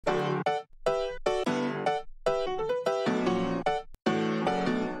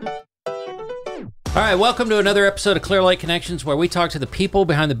All right, welcome to another episode of Clear Lake Connections, where we talk to the people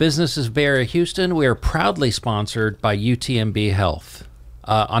behind the businesses of Bay Area Houston. We are proudly sponsored by UTMB Health.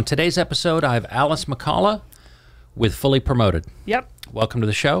 On today's episode, I have Alice McCalla with Fully Promoted. Yep. Welcome to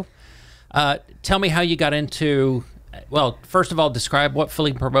the show. Tell me how you got into, well, first of all, describe what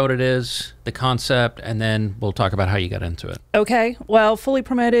Fully Promoted is, the concept, and then we'll talk about how you got into it. Okay. Well, Fully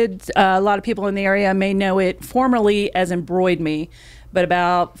Promoted, a lot of people in the area may know it formerly as Embroid Me, but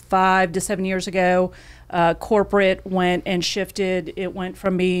about 5 to 7 years ago, corporate went and shifted. It went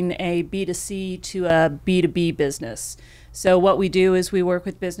from being a B2C to a B2B business. So what we do is we work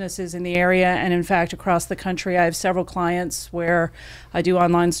with businesses in the area, and in fact across the country. I have several clients where I do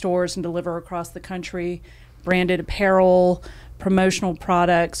online stores and deliver across the country, branded apparel, promotional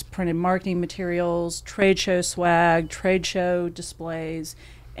products, printed marketing materials, trade show swag, trade show displays,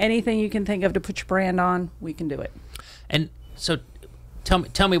 anything you can think of to put your brand on, we can do it. And so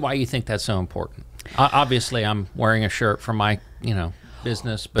tell me why you think that's so important. Obviously, I'm wearing a shirt from my,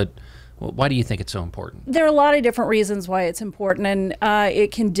 business, but why do you think it's so important? There are a lot of different reasons why it's important, and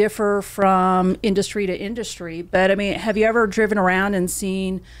it can differ from industry to industry. But I mean, have you ever driven around and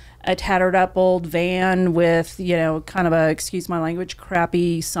seen a tattered up old van with, kind of a, excuse my language,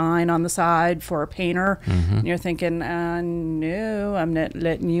 crappy sign on the side for a painter? Mm-hmm. And you're thinking, no, I'm not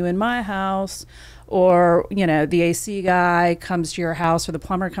letting you in my house. Or, the AC guy comes to your house, or the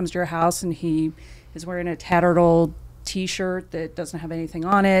plumber comes to your house, and he is wearing a tattered old T-shirt that doesn't have anything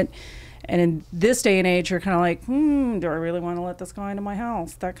on it. And in this day and age, you're kind of like, do I really want to let this guy into my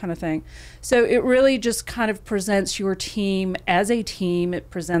house? That kind of thing. So it really just kind of presents your team as a team. It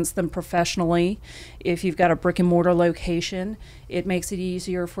presents them professionally. If you've got a brick and mortar location, it makes it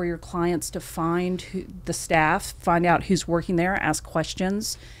easier for your clients to find the staff, find out who's working there, ask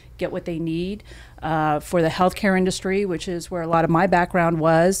questions, get what they need. For the healthcare industry, which is where a lot of my background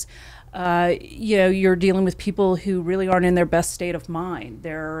was, you're dealing with people who really aren't in their best state of mind.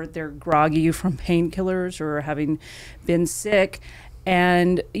 They're groggy from painkillers or having been sick.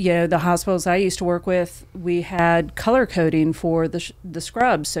 And, the hospitals I used to work with, we had color coding for the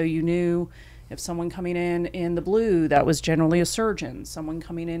scrubs. So you knew if someone coming in the blue, that was generally a surgeon. Someone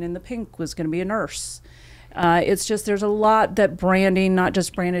coming in the pink was going to be a nurse. It's just there's a lot that branding, not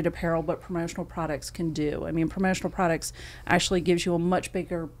just branded apparel, but promotional products can do. I mean, promotional products actually gives you a much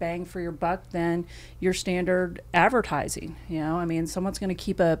bigger bang for your buck than your standard advertising. Someone's going to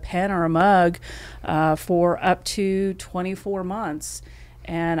keep a pen or a mug for up to 24 months.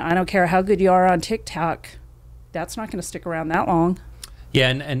 And I don't care how good you are on TikTok, that's not going to stick around that long. Yeah,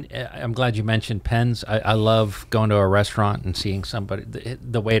 and I'm glad you mentioned pens. I love going to a restaurant and seeing somebody,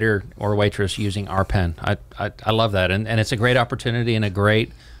 the waiter or waitress using our pen. I love that, and it's a great opportunity and a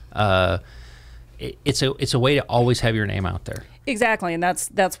great. It's a way to always have your name out there. Exactly, and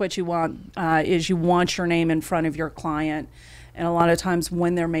that's what you want. Is you want your name in front of your client, and a lot of times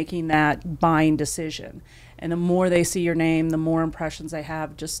when they're making that buying decision, and the more they see your name, the more impressions they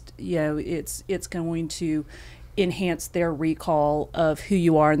have. Just it's going to enhance their recall of who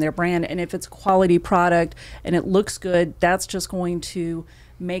you are and their brand. And if it's a quality product and it looks good, that's just going to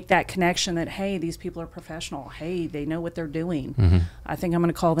make that connection that, hey, these people are professional. Hey, they know what they're doing. Mm-hmm. I think I'm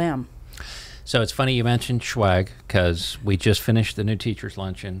going to call them. So it's funny you mentioned swag, because we just finished the new teachers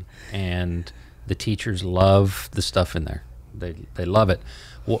luncheon, and the teachers love the stuff in there. They love it.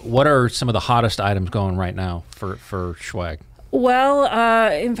 What are some of the hottest items going right now for swag? Well,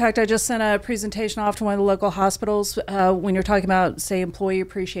 in fact, I just sent a presentation off to one of the local hospitals. When you're talking about, say, employee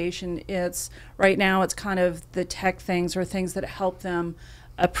appreciation, right now it's kind of the tech things or things that help them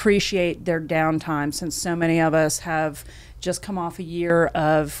appreciate their downtime, since so many of us have just come off a year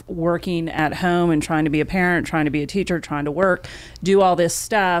of working at home and trying to be a parent, trying to be a teacher, trying to work, do all this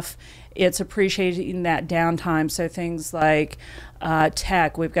stuff. It's appreciating that downtime. So things like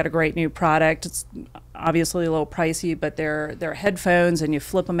tech, we've got a great new product. It's obviously a little pricey, but they're headphones, and you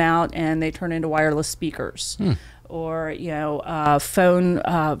flip them out and they turn into wireless speakers. Or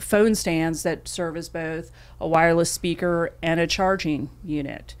phone stands that serve as both a wireless speaker and a charging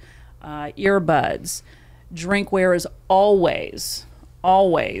unit. Earbuds. Drinkware is always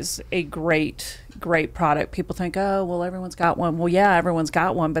a great product. People think, oh, well, everyone's got one. Well, yeah, everyone's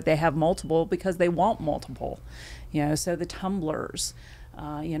got one, but they have multiple because they want multiple. So the tumblers,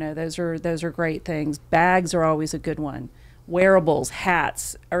 those are great things. Bags are always a good one. Wearables,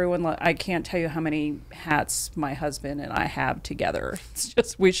 hats. I can't tell you how many hats my husband and I have together. It's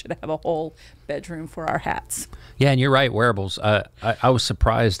just, we should have a whole bedroom for our hats. Yeah, and you're right, wearables. I was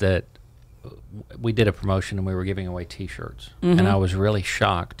surprised that we did a promotion and we were giving away T-shirts. Mm-hmm. And I was really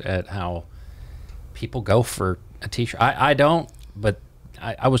shocked at how people go for a T-shirt. I don't, but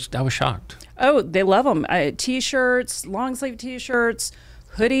I was shocked. Oh, they love them. T-shirts, long sleeve T-shirts,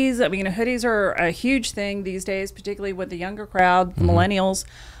 hoodies. I mean, hoodies are a huge thing these days, particularly with the younger crowd, the millennials.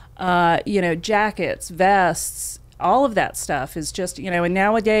 Jackets, vests, all of that stuff is just, and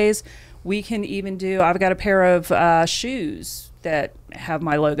nowadays we can even I've got a pair of shoes that have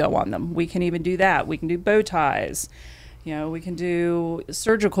my logo on them. We can even do that. We can do bow ties. We can do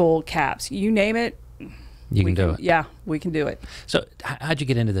surgical caps. You name it. You can do it. Yeah, we can do it. So how'd you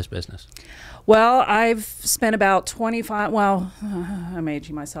get into this business? Well, I've spent about I'm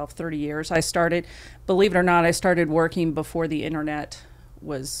aging myself, 30 years. I started, believe it or not, I started working before the internet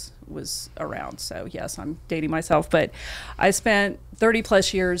was around. So yes, I'm dating myself, but I spent 30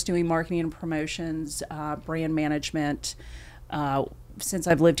 plus years doing marketing and promotions, brand management. Since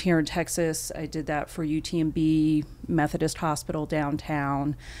I've lived here in Texas, I did that for UTMB Methodist Hospital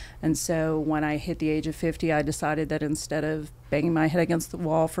downtown. And so when I hit the age of 50, I decided that instead of banging my head against the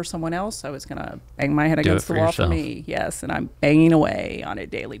wall for someone else, I was going to bang my head against the wall for me. Yes, and I'm banging away on a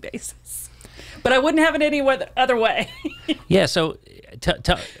daily basis. But I wouldn't have it any other way. Yeah, so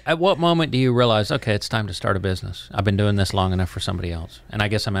at what moment do you realize, okay, it's time to start a business? I've been doing this long enough for somebody else. And I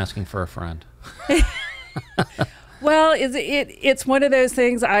guess I'm asking for a friend. Well, it's one of those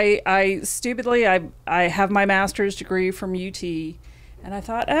things. I stupidly have my master's degree from UT, and I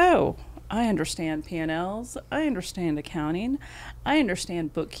thought, oh, I understand P&Ls, I understand accounting, I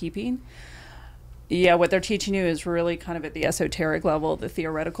understand bookkeeping. Yeah, what they're teaching you is really kind of at the esoteric level, the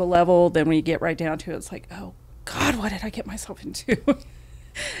theoretical level. Then when you get right down to it, it's like, oh God, what did I get myself into?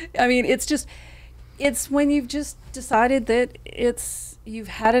 I mean, it's when you've just decided that you've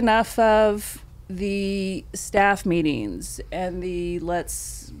had enough of the staff meetings and the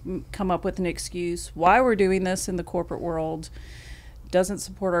let's come up with an excuse why we're doing this in the corporate world doesn't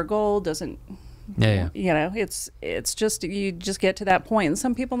support our goal, doesn't it's just you just get to that point, and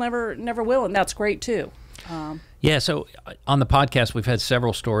some people never will, and that's great too. So on the podcast we've had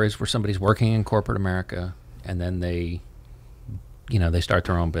several stories where somebody's working in corporate America and then they start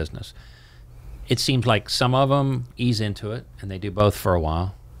their own business. It seems like some of them ease into it and they do both for a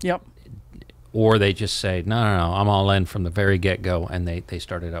while. Yep. Or they just say, no, I'm all in from the very get-go, and they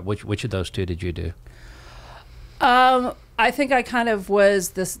start it up. Which of those two did you do? I think I kind of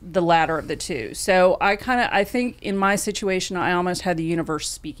was the latter of the two. So I think in my situation, I almost had the universe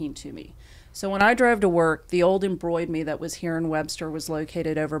speaking to me. So when I drove to work, the old Embroid Me that was here in Webster was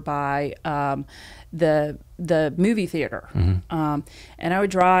located over by the movie theater. Mm-hmm. And I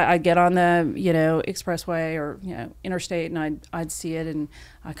would drive, I'd get on the, expressway or, interstate, and I'd see it, and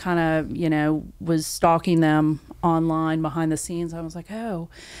I kind of, was stalking them online behind the scenes. I was like, oh,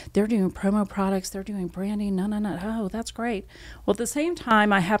 they're doing promo products, they're doing branding, no, oh, that's great. Well, at the same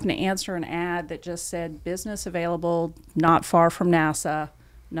time, I happened to answer an ad that just said business available not far from NASA,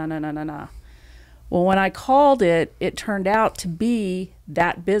 no. Well, when I called it, it turned out to be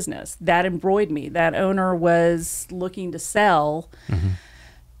that business, that Embroid Me. That owner was looking to sell. Mm-hmm.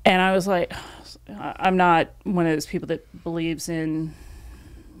 And I was like, I'm not one of those people that believes in,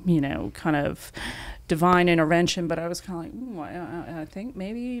 kind of divine intervention, but I was kind of like, I think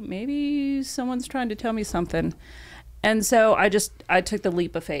maybe someone's trying to tell me something. And so I took the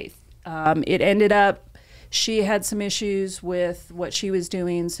leap of faith. It ended up, she had some issues with what she was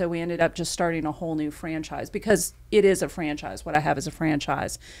doing, so we ended up just starting a whole new franchise, because it is a franchise. What I have is a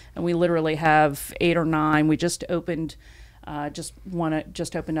franchise, and we literally have 8 or 9. We just opened, just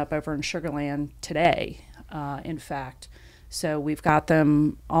opened up over in Sugar Land today, in fact. So we've got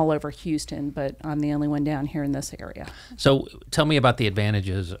them all over Houston, but I'm the only one down here in this area. So tell me about the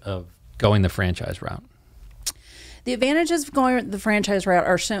advantages of going the franchise route. The advantages of going the franchise route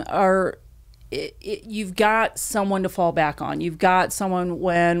are you've got someone to fall back on. You've got someone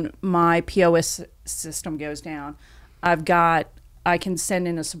when my POS system goes down. I can send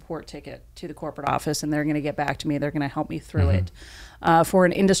in a support ticket to the corporate office, and they're going to get back to me. They're going to help me through mm-hmm. it. For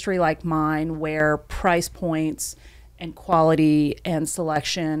an industry like mine, where price points and quality and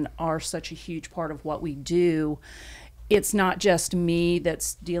selection are such a huge part of what we do, it's not just me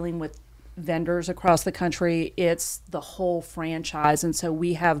that's dealing with vendors across the country, it's the whole franchise. And so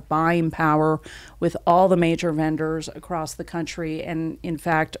we have buying power with all the major vendors across the country and, in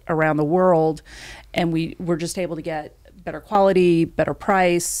fact, around the world. And we're just able to get better quality, better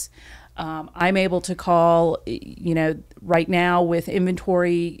price. I'm able to call, right now with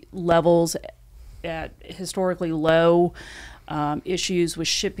inventory levels at historically low, issues with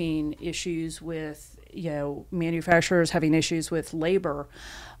shipping, issues with, manufacturers having issues with labor.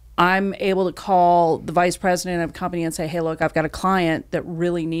 I'm able to call the vice president of a company and say, hey, look, I've got a client that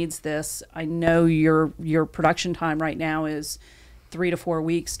really needs this. I know your production time right now is 3 to 4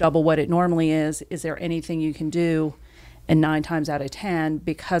 weeks, double what it normally is there anything you can do? And 9 times out of 10,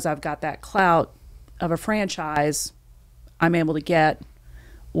 because I've got that clout of a franchise, I'm able to get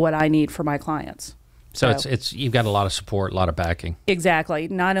what I need for my clients. So it's you've got a lot of support, a lot of backing. Exactly.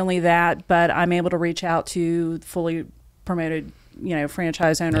 Not only that, but I'm able to reach out to fully promoted,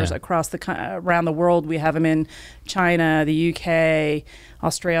 franchise owners across around the world. We have them in China, the UK,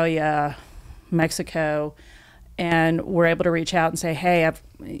 Australia, Mexico, and we're able to reach out and say, hey,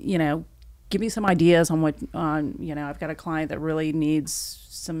 give me some ideas on I've got a client that really needs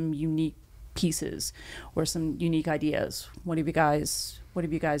some unique pieces or some unique ideas. What have you guys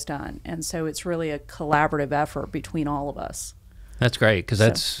done? And so it's really a collaborative effort between all of us. That's great, because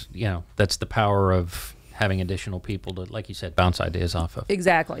that's the power of having additional people to, like you said, bounce ideas off of.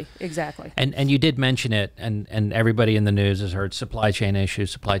 Exactly. And you did mention it, and everybody in the news has heard supply chain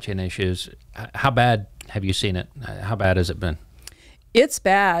issues. How bad have you seen it? How bad has it been? It's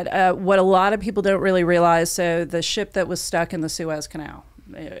bad. What a lot of people don't really realize, so the ship that was stuck in the Suez Canal,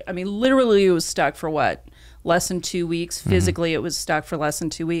 I mean, literally it was stuck for what? Less than 2 weeks. Physically, it was stuck for less than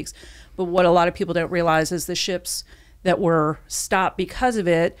 2 weeks. But what a lot of people don't realize is the ships that were stopped because of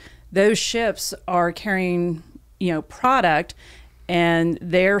it, those ships are carrying, product, and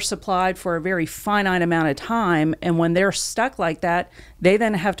they're supplied for a very finite amount of time. And when they're stuck like that, they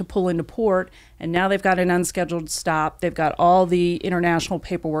then have to pull into port, and now they've got an unscheduled stop. They've got all the international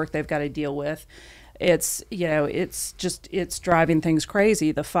paperwork they've got to deal with. It's driving things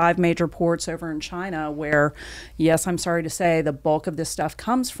crazy. The 5 major ports over in China where, yes, I'm sorry to say, the bulk of this stuff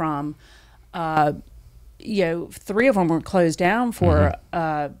comes from, 3 of them were closed down for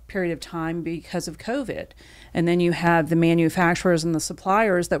a period of time because of COVID. And then you have the manufacturers and the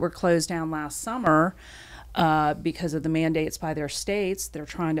suppliers that were closed down last summer because of the mandates by their states. They're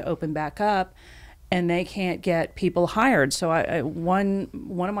trying to open back up, and they can't get people hired. So one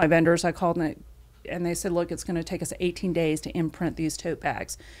of my vendors, I called and they said, look, it's going to take us 18 days to imprint these tote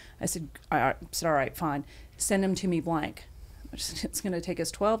bags. I said, all right, fine. Send them to me blank. It's going to take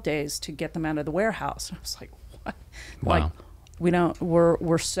us 12 days to get them out of the warehouse. I was like, what? Wow. Like,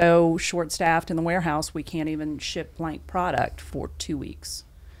 we're so short-staffed in the warehouse, we can't even ship blank product for 2 weeks.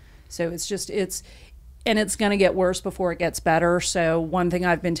 So it's going to get worse before it gets better. So one thing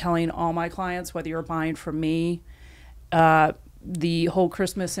I've been telling all my clients, whether you're buying from me, the whole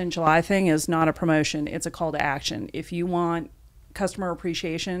Christmas in July thing is not a promotion. It's a call to action. If you want customer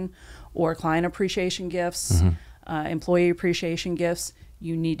appreciation or client appreciation gifts, employee appreciation gifts,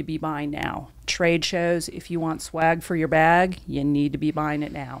 you need to be buying now. Trade shows, if you want swag for your bag, you need to be buying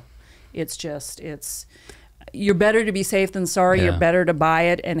it now. You're better to be safe than sorry. Yeah. You're better to buy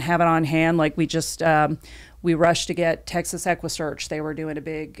it and have it on hand. Like we rushed to get Texas EquiSearch. They were doing a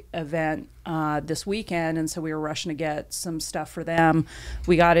big event this weekend, and so we were rushing to get some stuff for them.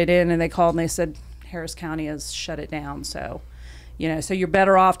 We got it in, and they called and they said Harris County has shut it down. So, so you're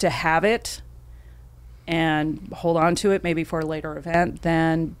better off to have it and hold on to it maybe for a later event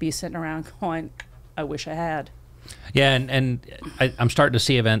than be sitting around going, I wish I had. Yeah, and I'm starting to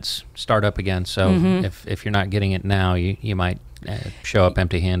see events start up again. So if you're not getting it now, you might show up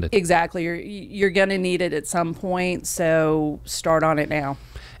empty-handed. Exactly. You're going to need it at some point, so start on it now.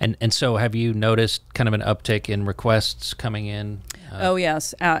 And so have you noticed kind of an uptick in requests coming in? Oh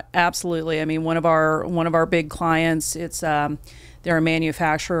yes, absolutely. I mean, one of our big clients, they're a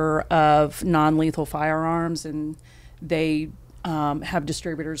manufacturer of non-lethal firearms, and they have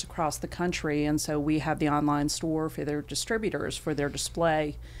distributors across the country, and so we have the online store for their distributors for their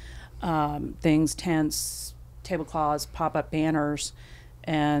display things, tents, tablecloths, pop-up banners,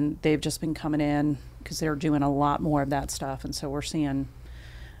 and they've just been coming in because they're doing a lot more of that stuff, and so we're seeing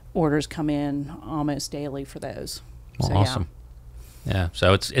orders come in almost daily for those. Well, so, awesome. Yeah,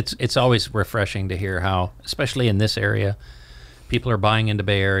 so it's always refreshing to hear how, especially in this area, people are buying into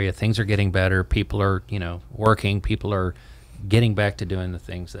Bay Area. Things are getting better. People are working. People are getting back to doing the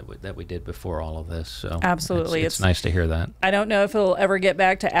things that we did before all of this. So absolutely, it's nice to hear that. I don't know if it'll ever get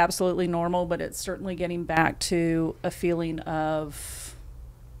back to absolutely normal, but it's certainly getting back to a feeling of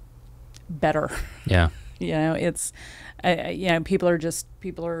better. Yeah. It's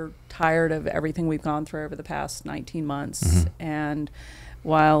people are tired of everything we've gone through over the past 19 months, and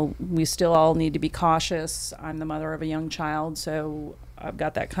while we still all need to be cautious, I'm the mother of a young child, so I've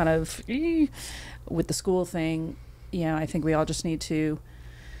got that kind of with the school thing. I think we all just need to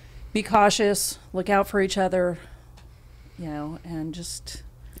be cautious, look out for each other, and just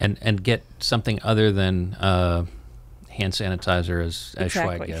and get something other than hand sanitizer as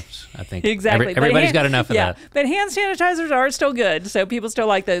Exactly. swag gifts. I think Exactly. everybody's got enough of that. But hand sanitizers are still good, so people still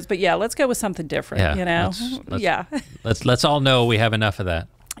like those. But yeah, let's go with something different. Yeah, You know, let's all know we have enough of that.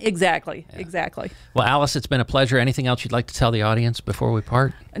 Exactly. Yeah. Exactly. Well, Alice, it's been a pleasure. Anything else you'd like to tell the audience before we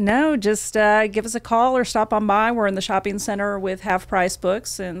part? No, just give us a call or stop on by. We're in the shopping center with Half Price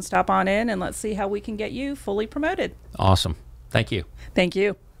Books, and stop on in and let's see how we can get you fully promoted. Awesome. Thank you. Thank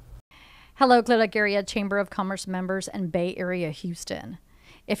you. Hello, Clear Lake Area Chamber of Commerce members and Bay Area Houston.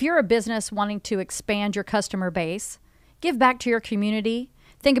 If you're a business wanting to expand your customer base, give back to your community,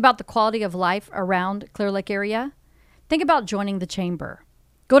 think about the quality of life around Clear Lake area, think about joining the chamber.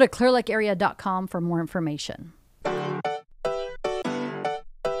 Go to clearlakearea.com for more information.